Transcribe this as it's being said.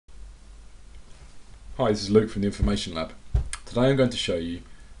Hi, this is Luke from the Information Lab. Today I'm going to show you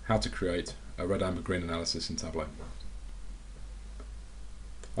how to create a red, amber, green analysis in Tableau.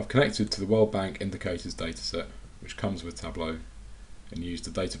 I've connected to the World Bank Indicators dataset, which comes with Tableau, and used the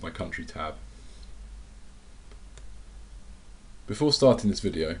Data by Country tab. Before starting this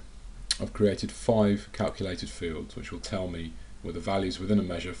video, I've created 5 calculated fields which will tell me whether values within a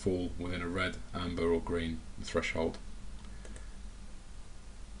measure fall within a red, amber or green threshold.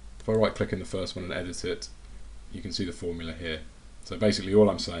 If I right click in the first one and edit it, you can see the formula here. So basically all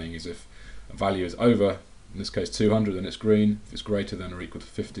I'm saying is if a value is over, in this case 200, then it's green. If it's greater than or equal to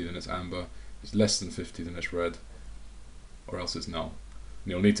 50, then it's amber. If it's less than 50, then it's red, or else it's null.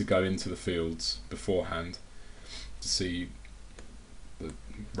 And you'll need to go into the fields beforehand to see the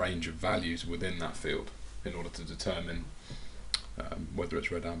range of values within that field in order to determine whether it's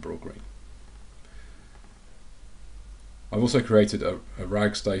red, amber or green. I've also created a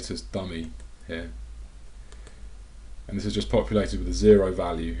RAG status dummy here, and this is just populated with a 0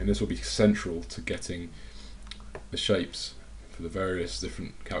 value, and this will be central to getting the shapes for the various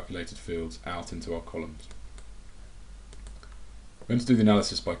different calculated fields out into our columns. I'm going to do the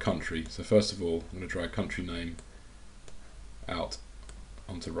analysis by country, so first of all I'm going to drag country name out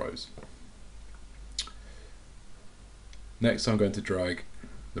onto rows. Next I'm going to drag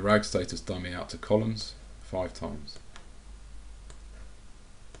the RAG status dummy out to columns 5 times.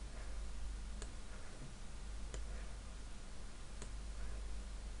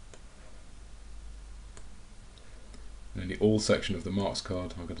 And in the all section of the marks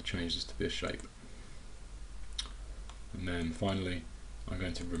card, I'm going to change this to be a shape. And then finally, I'm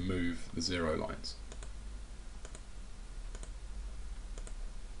going to remove the 0 lines.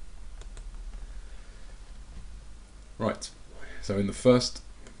 Right, so in the first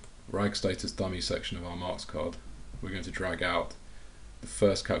RAG status dummy section of our marks card, we're going to drag out the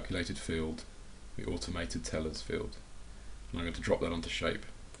first calculated field, the automated tellers field. And I'm going to drop that onto shape.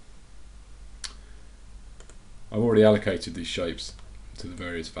 I've already allocated these shapes to the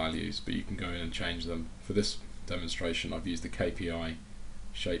various values, but you can go in and change them. For this demonstration I've used the KPI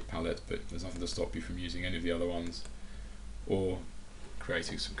shape palette, but there's nothing to stop you from using any of the other ones or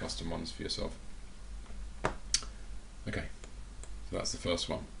creating some custom ones for yourself. Okay, so that's the first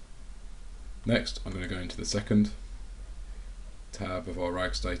one. Next I'm going to go into the second tab of our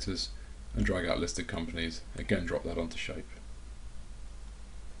RAG status and drag out listed companies. Again, drop that onto shape.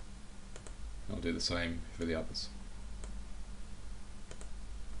 I'll do the same for the others.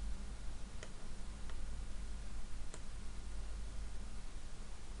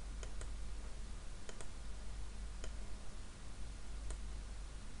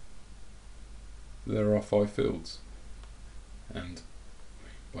 There are 5 fields, and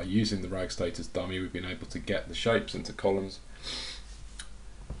by using the RAG status dummy we've been able to get the shapes into columns,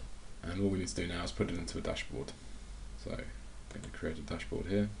 and all we need to do now is put it into a dashboard. So I'm going to create a dashboard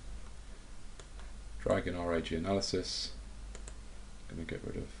here. Drag in RAG analysis. I'm going to get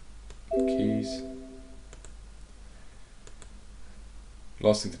rid of keys.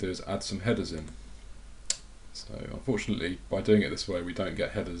 Last thing to do is add some headers in. So unfortunately, by doing it this way, we don't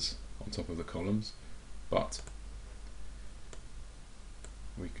get headers on top of the columns, but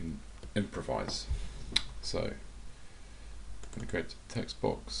we can improvise. So I'm going to create a text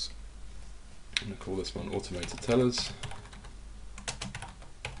box. I'm going to call this one automated tellers.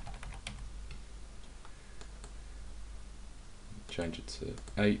 Change it to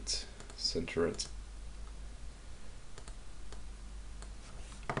 8, center it,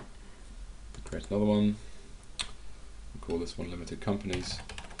 create another one, and call this one limited companies.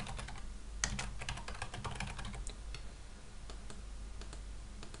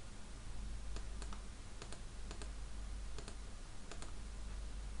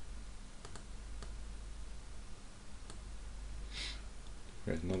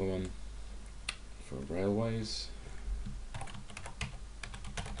 Create another one for railways.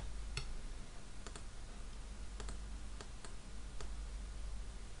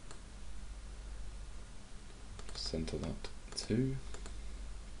 Center that 2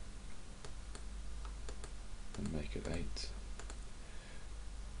 and make it 8.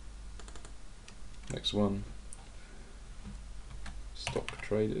 Next one, stock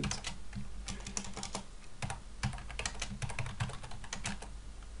traded.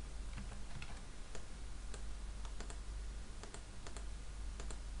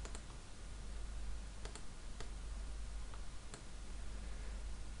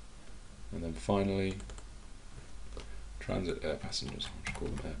 And then finally, transit air passengers. I'll just call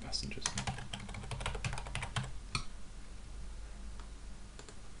them air passengers.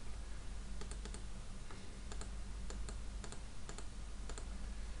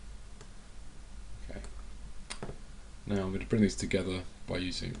 Okay, Now I'm going to bring these together by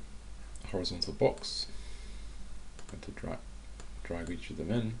using a horizontal box. I'm going to drag each of them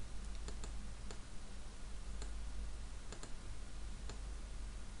in.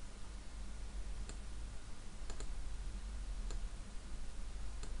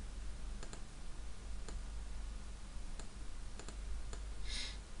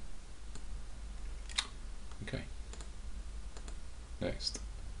 Okay. Next,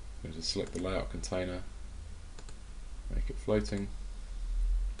 I'm going to select the layout container, make it floating.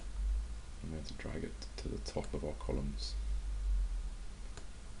 I'm going to drag it to the top of our columns.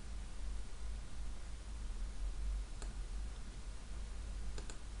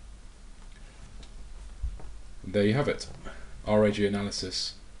 And there you have it, RAG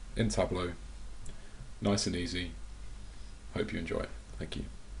analysis in Tableau, nice and easy. Hope you enjoy it. Thank you.